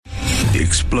the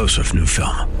explosive new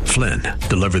film, Flynn,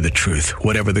 Deliver the Truth,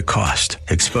 Whatever the Cost,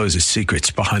 exposes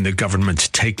secrets behind the government's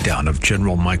takedown of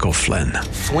General Michael Flynn.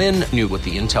 Flynn knew what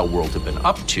the intel world had been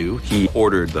up to. He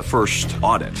ordered the first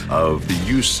audit of the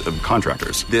use of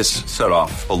contractors. This set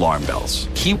off alarm bells.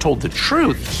 He told the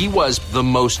truth. He was the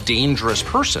most dangerous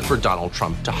person for Donald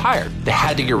Trump to hire. They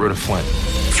had to get rid of Flynn.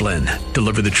 Flynn,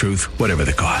 Deliver the Truth, Whatever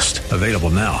the Cost. Available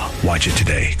now. Watch it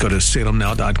today. Go to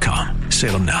salemnow.com.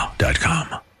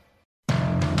 salemnow.com.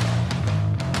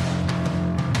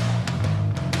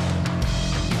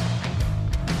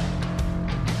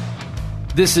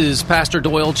 This is Pastor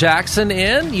Doyle Jackson,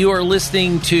 and you are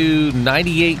listening to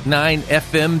 98.9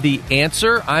 FM The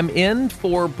Answer. I'm in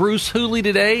for Bruce Hooley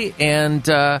today, and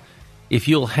if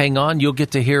you'll hang on, you'll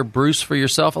get to hear Bruce for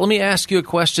yourself. Let me ask you a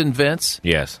question, Vince.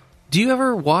 Yes. Do you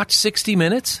ever watch 60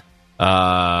 Minutes?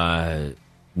 No.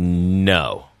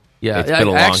 Yeah, it's been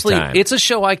a long time. It's a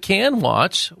show I can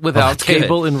watch without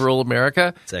cable in rural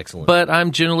America. It's excellent. But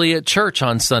I'm generally at church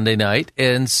on Sunday night,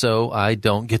 and so I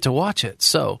don't get to watch it.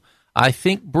 So I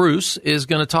think Bruce is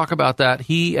going to talk about that.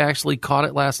 He actually caught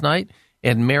it last night,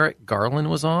 and Merrick Garland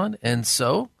was on, and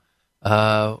so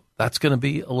that's going to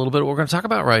be a little bit of what we're going to talk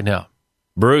about right now.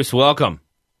 Bruce, welcome.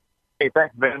 Hey,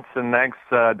 thanks, Vince, and thanks,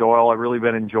 Doyle. I've really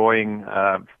been enjoying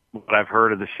what I've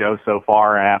heard of the show so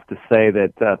far. I have to say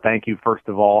that thank you, first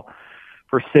of all,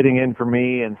 for sitting in for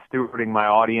me and stewarding my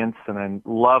audience, and I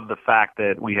love the fact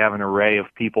that we have an array of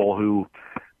people who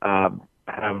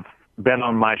have been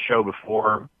on my show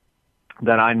before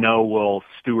that I know will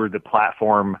steward the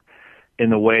platform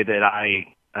in the way that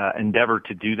I endeavor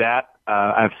to do that.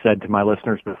 I've said to my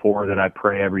listeners before that I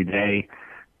pray every day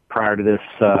prior to this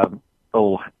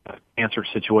little cancer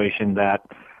situation that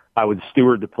I would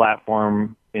steward the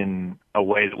platform in a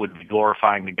way that would be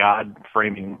glorifying to God,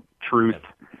 framing truth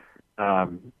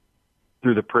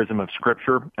through the prism of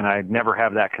Scripture. And I never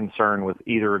have that concern with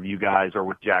either of you guys or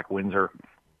with Jack Windsor.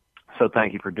 So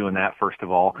thank you for doing that, first of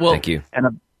all. Well, thank you.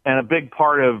 And a big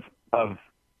part of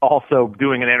also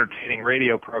doing an entertaining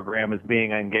radio program is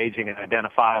being engaging and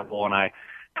identifiable. And I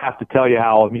have to tell you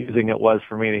how amusing it was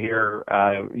for me to hear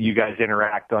you guys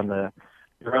interact on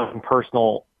your own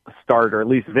personal start, or at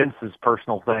least Vince's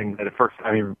personal thing, that at first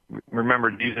time he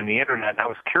remembered using the internet. And I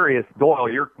was curious,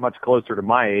 Doyle, you're much closer to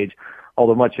my age,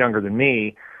 although much younger than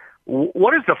me.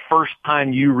 What is the first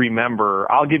time you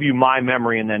remember? I'll give you my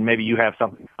memory, and then maybe you have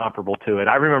something comparable to it.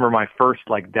 I remember my first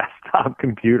desktop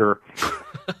computer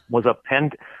was a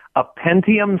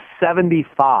Pentium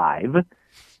 75,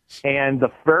 and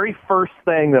the very first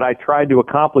thing that I tried to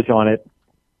accomplish on it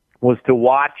was to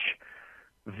watch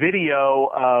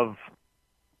video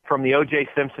from the O.J.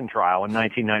 Simpson trial in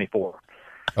 1994.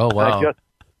 Oh wow!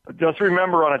 I just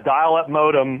remember on a dial-up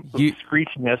modem, the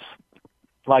screechiness.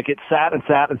 It sat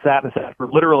for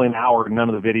literally an hour, and none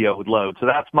of the video would load. So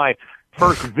that's my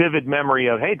first vivid memory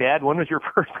of, hey, Dad, when was your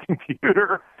first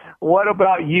computer? What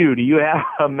about you? Do you have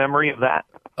a memory of that?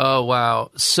 Oh,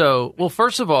 wow. So, well,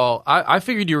 first of all, I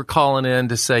figured you were calling in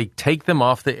to say, take them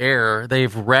off the air.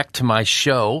 They've wrecked my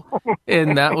show.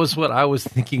 And that was what I was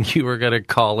thinking you were going to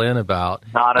call in about.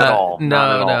 Not at all.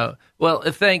 No. Well,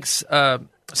 thanks.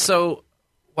 So,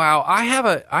 wow,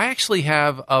 I actually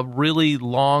have a really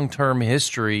long-term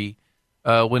history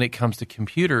when it comes to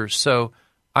computers. So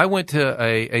I went to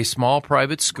a small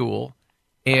private school,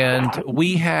 and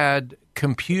we had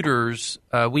computers.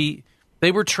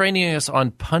 They were training us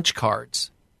on punch cards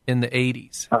in the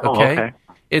 80s. Okay?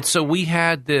 And so we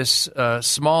had this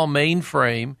small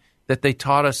mainframe that they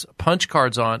taught us punch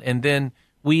cards on, and then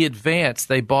we advanced.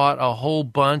 They bought a whole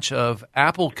bunch of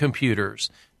Apple computers.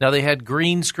 Now, they had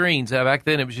green screens. Back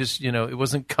then, it was just, it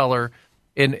wasn't color.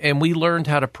 And we learned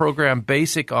how to program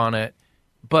BASIC on it.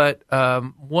 But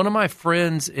one of my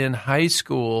friends in high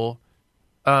school,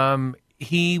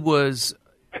 he was,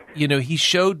 he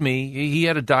showed me, he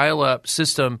had a dial-up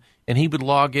system, and he would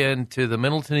log in to the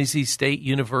Middle Tennessee State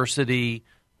University.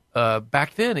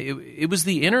 Back then, it was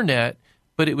the internet,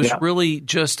 but it was really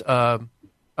just a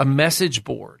message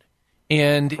board.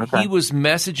 And he was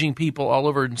messaging people all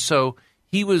over. And so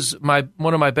he was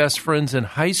one of my best friends in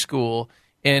high school,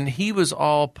 and he was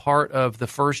all part of the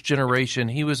first generation.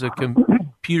 He was a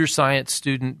computer science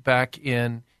student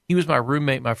he was my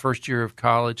roommate my first year of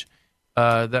college.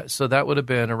 So that would have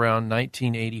been around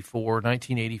 1984,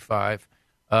 1985.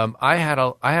 I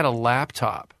had a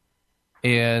laptop,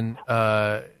 and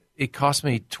it cost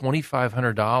me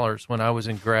 $2,500 when I was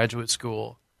in graduate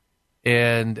school.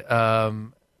 And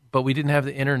but we didn't have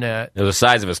the internet. It was the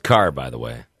size of his car, by the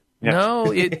way. Yeah.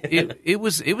 No, it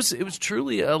was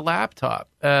truly a laptop.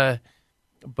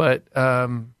 But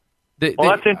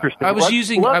That's interesting. I was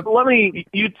using. Let me.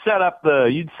 You'd set up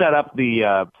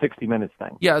the 60 Minutes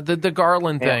thing. Yeah, the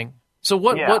Garland thing. So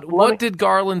what did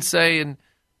Garland say, and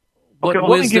what wisdom?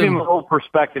 Let me give you a little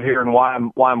perspective here, and why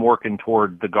I'm working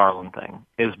toward the Garland thing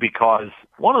is because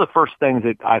one of the first things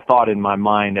that I thought in my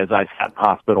mind as I sat in the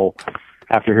hospital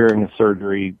after hearing the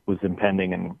surgery was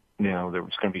impending, and there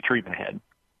was going to be treatment ahead,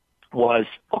 was,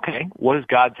 okay, what is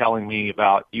God telling me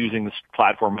about using this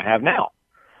platform I have now?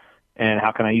 And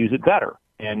how can I use it better?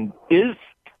 And is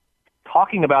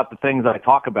talking about the things I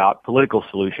talk about, political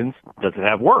solutions, does it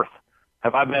have worth?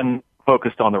 Have I been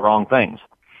focused on the wrong things?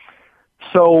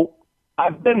 So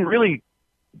I've been really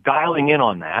dialing in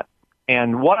on that.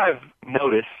 And what I've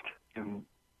noticed, and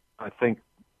I think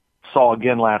saw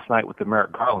again last night with the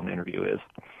Merrick Garland interview, is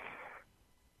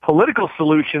political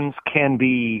solutions can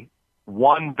be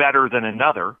one better than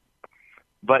another,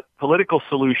 but political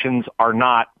solutions are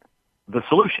not the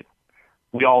solution.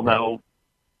 We all know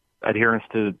adherence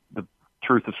to the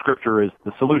truth of Scripture is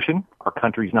the solution. Our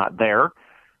country's not there,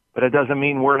 but it doesn't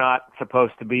mean we're not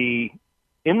supposed to be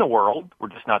in the world. We're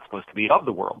just not supposed to be of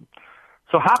the world.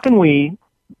 So how can we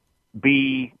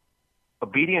be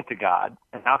obedient to God,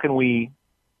 and how can we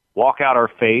walk out our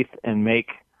faith and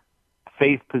make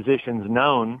faith positions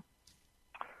known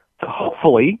to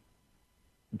hopefully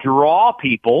draw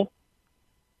people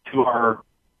to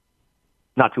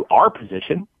not to our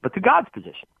position, but to God's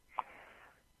position?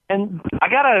 And I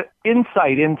got an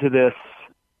insight into this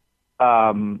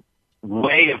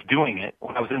way of doing it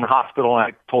when I was in the hospital, and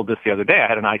I told this the other day. I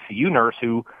had an ICU nurse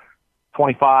who,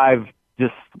 25,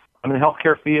 I'm in the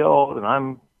healthcare field, and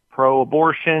I'm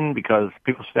pro-abortion because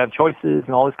people should have choices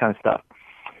and all this kind of stuff.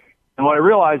 And what I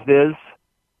realized is,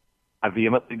 I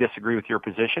vehemently disagree with your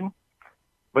position,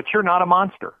 but you're not a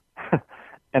monster.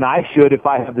 And I should, if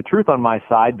I have the truth on my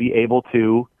side, be able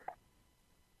to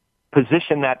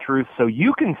position that truth so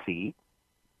you can see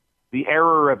the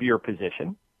error of your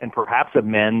position and perhaps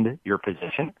amend your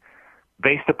position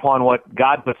based upon what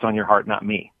God puts on your heart, not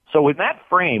me. So with that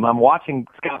frame, I'm watching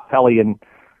Scott Pelley and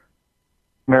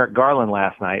Merrick Garland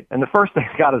last night, and the first thing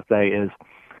I've got to say is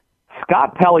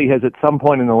Scott Pelley has at some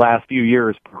point in the last few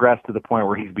years progressed to the point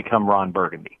where he's become Ron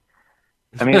Burgundy.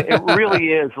 I mean, it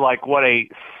really is like what a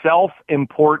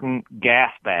self-important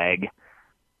gas bag.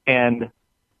 And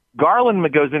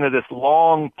Garland goes into this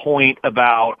long point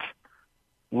about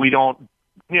we don't,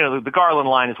 the Garland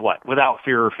line is what? Without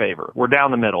fear or favor. We're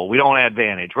down the middle. We don't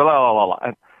advantage. Blah, blah, blah,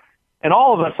 blah. And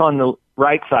all of us on the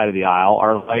right side of the aisle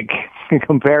are like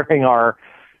comparing our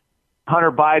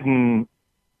Hunter Biden,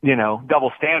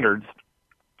 double standards.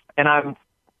 And I'm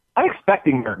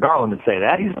expecting Merrick Garland to say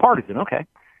that. He's partisan. Okay.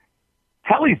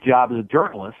 Pelley's job as a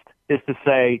journalist is to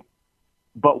say,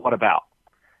 but what about?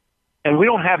 And we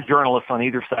don't have journalists on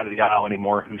either side of the aisle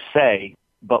anymore who say,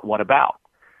 but what about?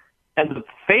 And the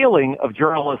failing of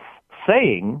journalists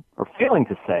saying, or failing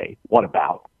to say, what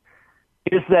about,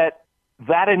 is that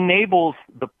enables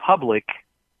the public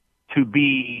to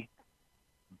be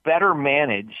better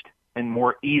managed and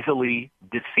more easily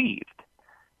deceived.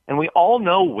 And we all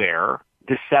know where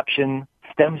deception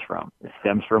stems from. It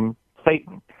stems from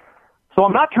Satan. So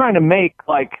I'm not trying to make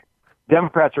like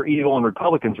Democrats are evil and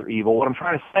Republicans are evil. What I'm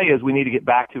trying to say is we need to get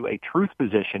back to a truth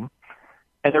position.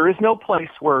 And there is no place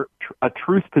where a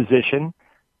truth position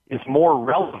is more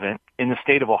relevant in the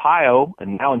state of Ohio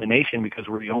and now in the nation, because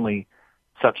we're the only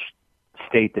such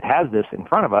state that has this in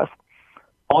front of us,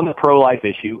 on the pro-life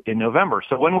issue in November.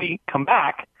 So when we come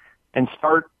back and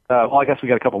start, I guess we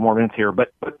got a couple more minutes here,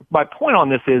 but my point on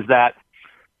this is that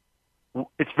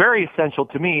it's very essential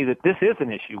to me that this is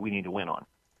an issue we need to win on.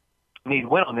 We need to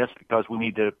win on this because we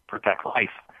need to protect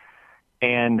life.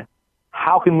 And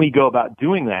how can we go about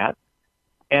doing that?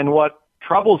 And what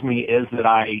troubles me is that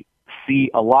I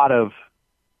see a lot of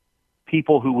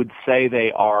people who would say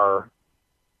they are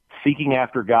seeking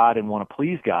after God and want to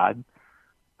please God,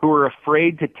 who are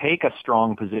afraid to take a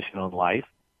strong position on life,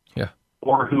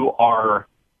 or who are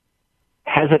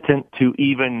hesitant to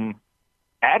even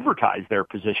advertise their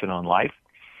position on life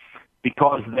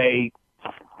because they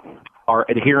are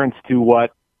adherents to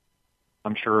what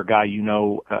I'm sure a guy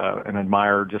and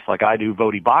admire just like I do,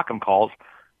 Vodi Bakum, calls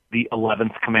the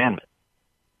 11th commandment.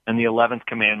 And the 11th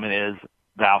commandment is,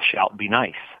 thou shalt be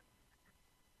nice.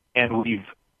 And we've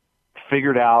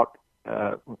figured out,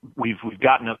 we've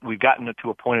gotten it to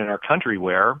a point in our country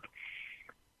where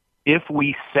if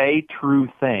we say true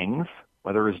things,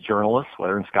 whether as journalists,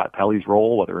 whether in Scott Pelley's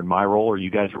role, whether in my role or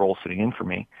you guys' role sitting in for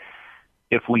me,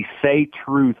 if we say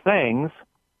true things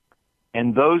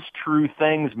and those true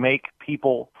things make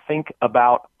people think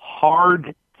about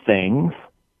hard things,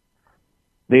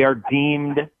 they are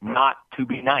deemed not to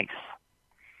be nice.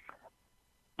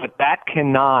 But that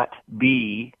cannot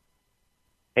be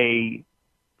a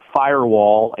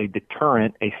firewall, a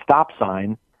deterrent, a stop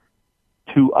sign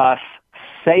to us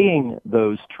saying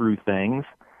those true things,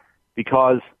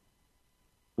 because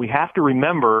we have to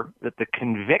remember that the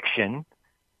conviction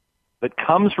that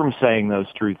comes from saying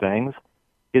those true things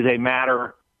is a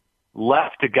matter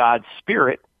left to God's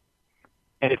Spirit.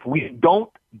 And if we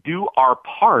don't do our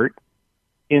part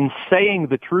in saying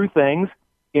the true things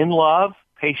in love,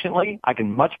 patiently, I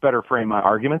can much better frame my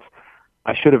arguments.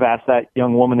 I should have asked that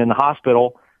young woman in the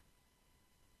hospital,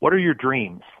 what are your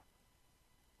dreams?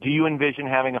 Do you envision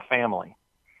having a family?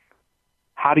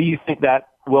 How do you think that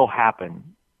will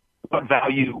happen? What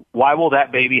value, why will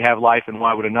that baby have life and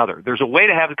why would another? There's a way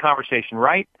to have the conversation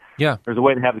right. Yeah. There's a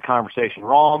way to have the conversation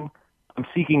wrong. I'm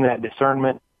seeking that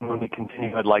discernment. And when we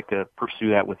continue, I'd like to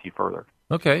pursue that with you further.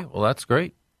 Okay. Well, that's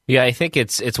great. Yeah, I think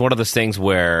it's one of those things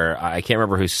where I can't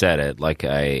remember who said it.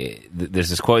 There's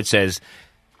this quote that says,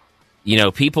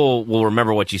 people will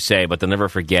remember what you say, but they'll never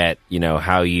forget,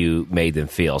 how you made them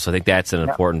feel. So I think that's an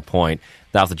important point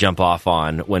that I'll have to jump off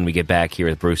on when we get back here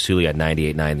with Bruce Hooley at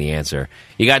 98.9 The Answer.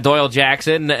 You got Doyle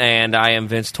Jackson, and I am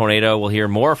Vince Tornado. We'll hear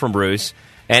more from Bruce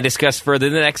and discuss further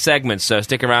in the next segment. So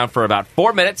stick around for about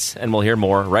 4 minutes, and we'll hear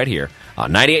more right here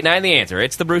on 98.9 The Answer.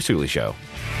 It's the Bruce Hooley Show.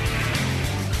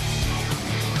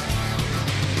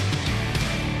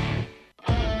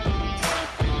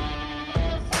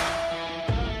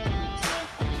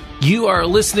 You are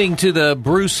listening to the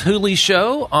Bruce Hooley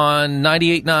Show on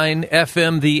 98.9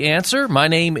 FM The Answer. My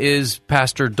name is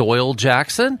Pastor Doyle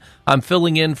Jackson. I'm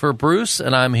filling in for Bruce,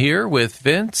 and I'm here with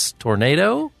Vince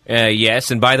Tornado. Yes,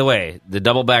 and by the way, the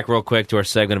double back real quick to our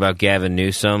segment about Gavin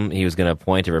Newsom. He was going to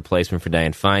appoint a replacement for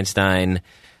Dianne Feinstein.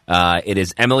 It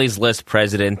is Emily's List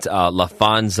President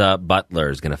LaFonza Butler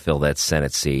is going to fill that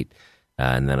Senate seat.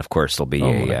 And then, of course, there'll be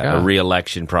a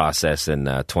re-election process in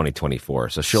 2024.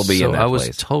 So she'll be in that place. So I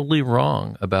was totally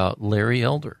wrong about Larry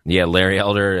Elder. Yeah, Larry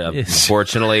Elder,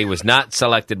 unfortunately, was not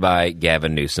selected by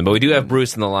Gavin Newsom. But we do have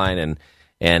Bruce on the line,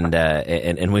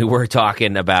 and we were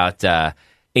talking about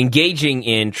engaging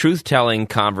in truth-telling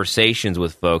conversations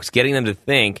with folks, getting them to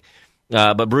think.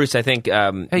 But Bruce, I think...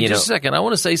 hey, just a second. I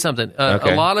want to say something.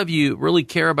 Okay. A lot of you really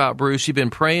care about Bruce. You've been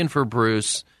praying for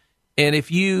Bruce. And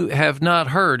if you have not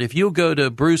heard, if you'll go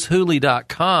to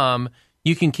brucehooley.com,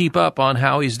 you can keep up on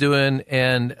how he's doing,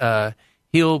 and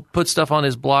he'll put stuff on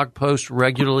his blog post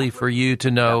regularly for you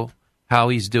to know how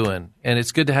he's doing. And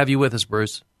it's good to have you with us,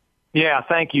 Bruce. Yeah,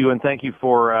 thank you, and thank you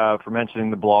for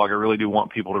mentioning the blog. I really do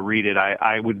want people to read it.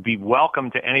 I would be welcome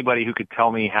to anybody who could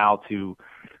tell me how to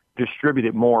distribute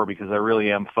it more, because I really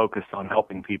am focused on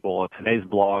helping people. Today's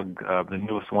blog, the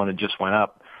newest one that just went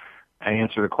up, I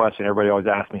answer the question. Everybody always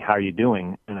asks me, how are you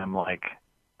doing? And I'm like,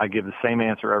 I give the same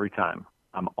answer every time.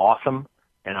 I'm awesome,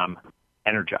 and I'm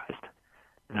energized.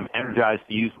 And I'm energized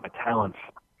to use my talents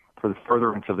for the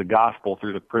furtherance of the gospel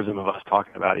through the prism of us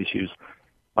talking about issues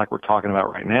like we're talking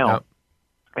about right now. Yep.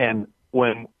 And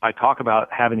when I talk about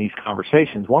having these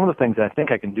conversations, one of the things I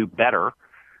think I can do better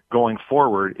going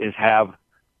forward is have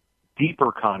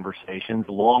deeper conversations,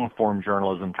 long-form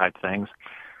journalism type things,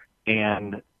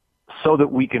 and so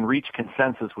that we can reach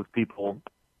consensus with people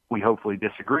we hopefully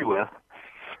disagree with,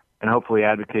 and hopefully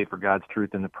advocate for God's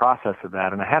truth in the process of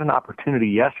that. And I had an opportunity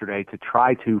yesterday to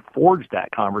try to forge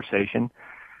that conversation,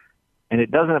 and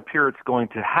it doesn't appear it's going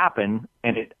to happen,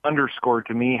 and it underscored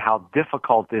to me how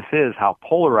difficult this is, how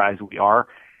polarized we are,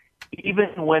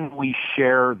 even when we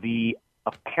share the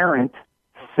apparent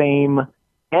same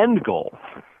end goal.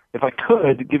 If I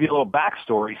could give you a little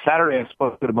backstory, Saturday I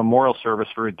spoke at a memorial service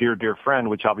for a dear, dear friend,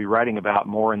 which I'll be writing about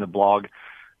more in the blog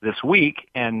this week.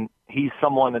 And he's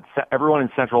someone that everyone in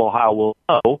Central Ohio will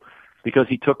know, because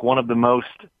he took one of the most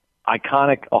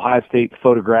iconic Ohio State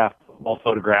football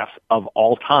photographs of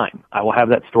all time. I will have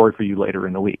that story for you later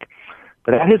in the week.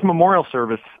 But at his memorial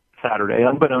service Saturday,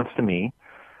 unbeknownst to me,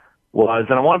 was,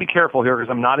 and I want to be careful here because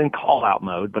I'm not in call-out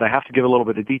mode, but I have to give a little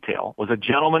bit of detail, was a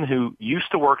gentleman who used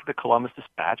to work at the Columbus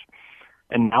Dispatch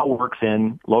and now works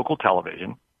in local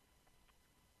television.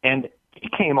 And he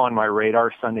came on my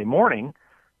radar Sunday morning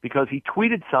because he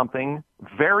tweeted something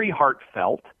very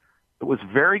heartfelt. It was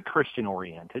very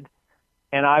Christian-oriented,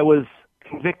 and I was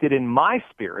convicted in my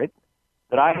spirit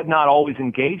that I had not always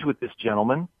engaged with this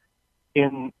gentleman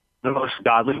in the most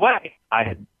godly way. I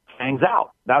had things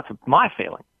out. That's my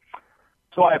failing.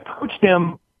 So I approached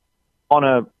him on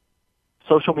a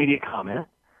social media comment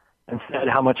and said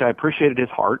how much I appreciated his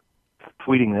heart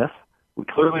tweeting this. We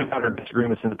clearly have had our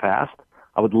disagreements in the past.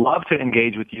 I would love to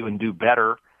engage with you and do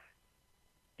better.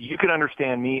 You could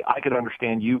understand me. I could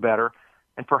understand you better.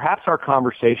 And perhaps our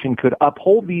conversation could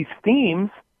uphold these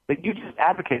themes that you just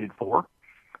advocated for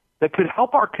that could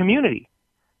help our community,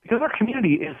 because our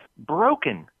community is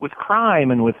broken with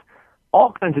crime and with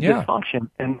all kinds of dysfunction.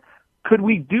 And could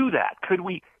we do that?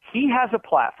 He has a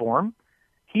platform.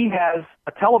 He has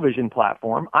a television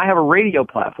platform. I have a radio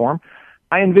platform.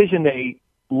 I envisioned a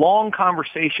long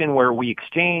conversation where we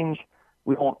exchange.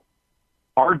 We won't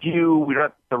argue. We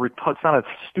don't. It's not a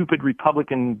stupid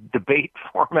Republican debate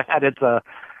format.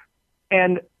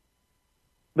 And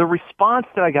the response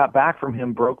that I got back from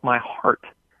him broke my heart.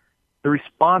 The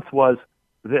response was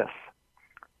this: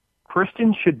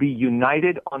 Christians should be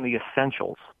united on the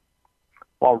essentials,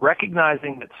 while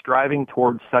recognizing that striving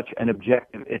towards such an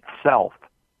objective itself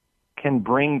can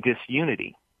bring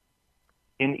disunity.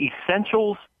 In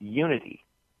essentials, unity.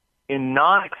 In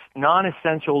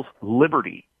non-essentials,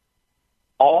 liberty.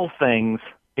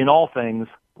 In all things,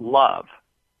 love.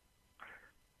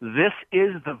 This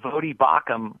is the voti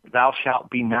bacum, thou shalt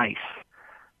be nice.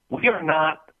 We are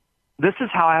not, this is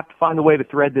how I have to find a way to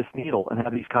thread this needle and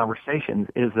have these conversations,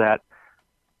 is that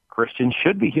Christians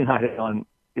should be united on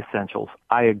essentials.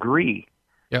 I agree.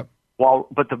 Yep.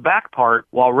 But the back part,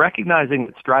 while recognizing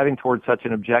that striving towards such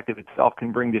an objective itself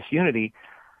can bring disunity,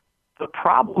 the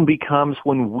problem becomes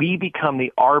when we become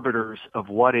the arbiters of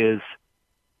what is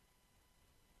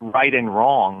right and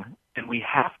wrong, and we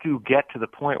have to get to the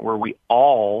point where we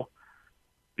all,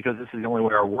 because this is the only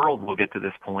way our world will get to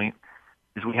this point,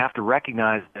 is we have to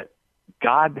recognize that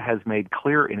God has made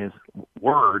clear in His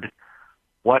Word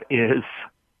what is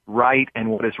right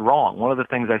and what is wrong. One of the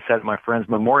things I said at my friend's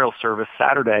memorial service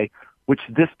Saturday, which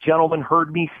this gentleman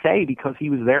heard me say because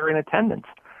he was there in attendance,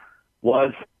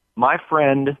 was my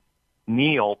friend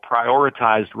Neil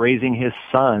prioritized raising his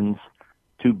sons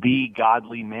to be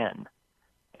godly men.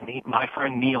 And my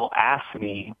friend Neil asked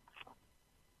me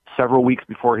several weeks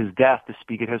before his death to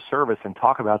speak at his service and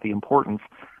talk about the importance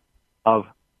of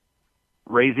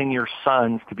raising your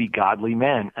sons to be godly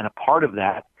men. And a part of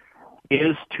that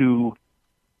is to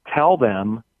tell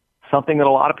them something that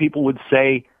a lot of people would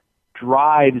say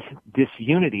drives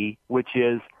disunity, which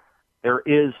is there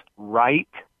is right,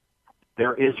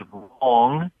 there is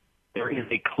wrong, there is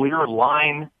a clear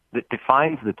line that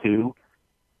defines the two,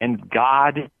 and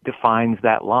God defines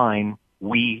that line.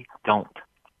 We don't.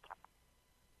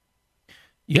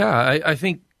 Yeah, I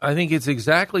think it's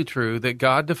exactly true that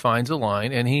God defines a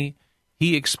line, and He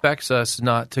expects us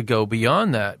not to go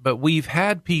beyond that. But we've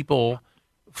had people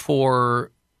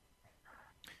for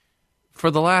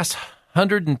the last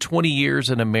 120 years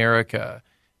in America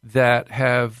that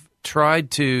have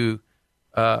tried to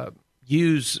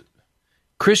use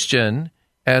Christian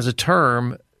as a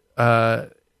term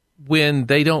when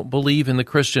they don't believe in the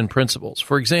Christian principles.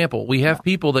 For example, we have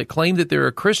people that claim that they're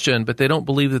a Christian, but they don't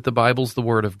believe that the Bible's the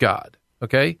Word of God.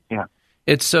 Okay? Yeah.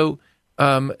 It's so,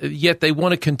 yet they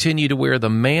want to continue to wear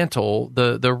the mantle,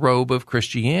 the robe of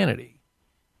Christianity.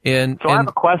 I have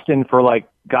a question for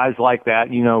guys like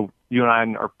that. You know, you and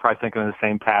I are probably thinking of the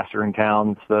same pastor in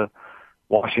town. It's the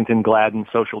Washington Gladden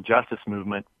social justice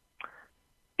movement.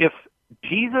 If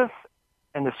Jesus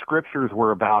and the scriptures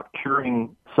were about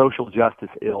curing social justice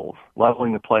ills,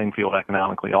 leveling the playing field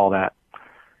economically, all that,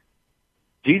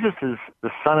 Jesus is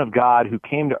the Son of God who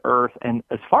came to earth, and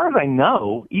as far as I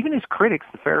know, even his critics,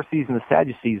 the Pharisees and the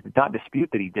Sadducees, did not dispute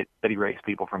that he raised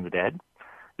people from the dead.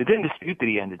 They didn't dispute that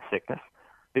he ended sickness.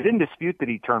 They didn't dispute that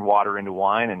he turned water into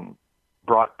wine and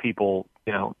brought people,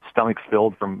 stomachs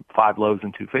filled from 5 loaves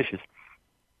and 2 fishes.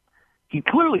 He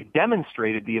clearly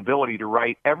demonstrated the ability to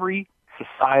right every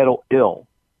societal ill.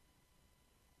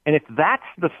 And if that's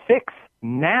the fix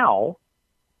now,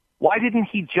 why didn't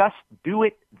he just do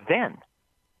it then?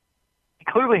 He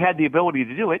clearly had the ability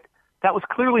to do it. That was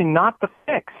clearly not the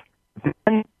fix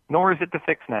then, nor is it the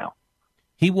fix now.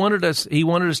 He wanted us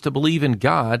to believe in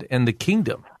God and the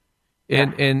kingdom.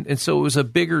 And so it was a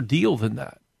bigger deal than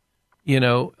that.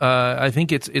 I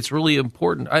think it's really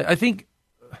important. I think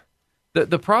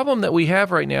the problem that we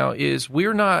have right now is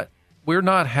we're not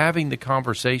having the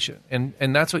conversation,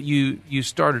 and that's what you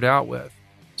started out with.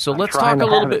 So let's talk a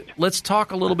little bit. Let's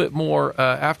talk a little bit more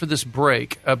after this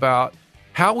break about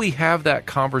how we have that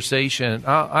conversation.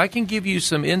 I can give you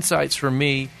some insights from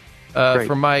me,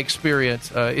 from my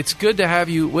experience. It's good to have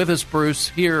you with us, Bruce,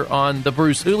 here on the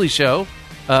Bruce Hooley Show,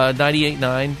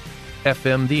 98.9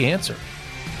 FM, The Answer.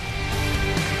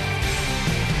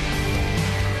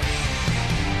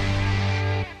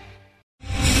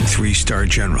 3-star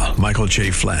general Michael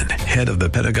J. Flynn, head of the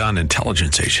Pentagon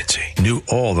Intelligence Agency, knew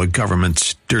all the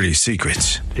government's dirty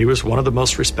secrets. He was one of the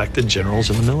most respected generals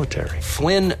in the military.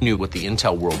 Flynn knew what the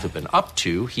intel world had been up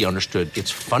to. He understood its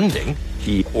funding.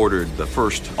 He ordered the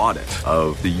first audit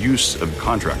of the use of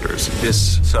contractors.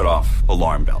 This set off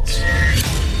alarm bells.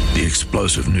 The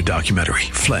explosive new documentary,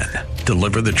 Flynn,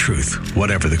 Deliver the Truth,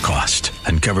 Whatever the Cost,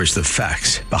 uncovers the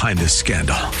facts behind this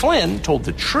scandal. Flynn told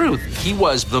the truth. He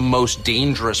was the most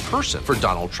dangerous person for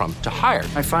Donald Trump to hire.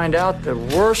 I find out the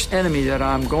worst enemy that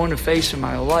I'm going to face in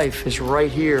my life is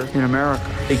right here in America.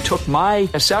 They took my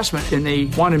assessment and they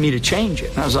wanted me to change it.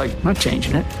 And I was like, I'm not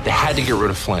changing it. They had to get rid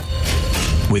of Flynn.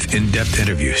 With in-depth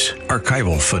interviews,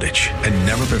 archival footage, and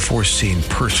never-before-seen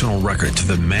personal records of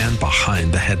the man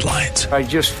behind the headlines. I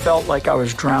just felt like I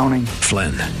was drowning.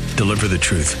 Flynn, Deliver the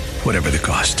Truth, Whatever the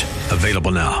Cost.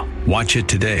 Available now. Watch it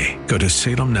today. Go to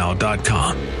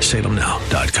salemnow.com.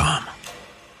 salemnow.com.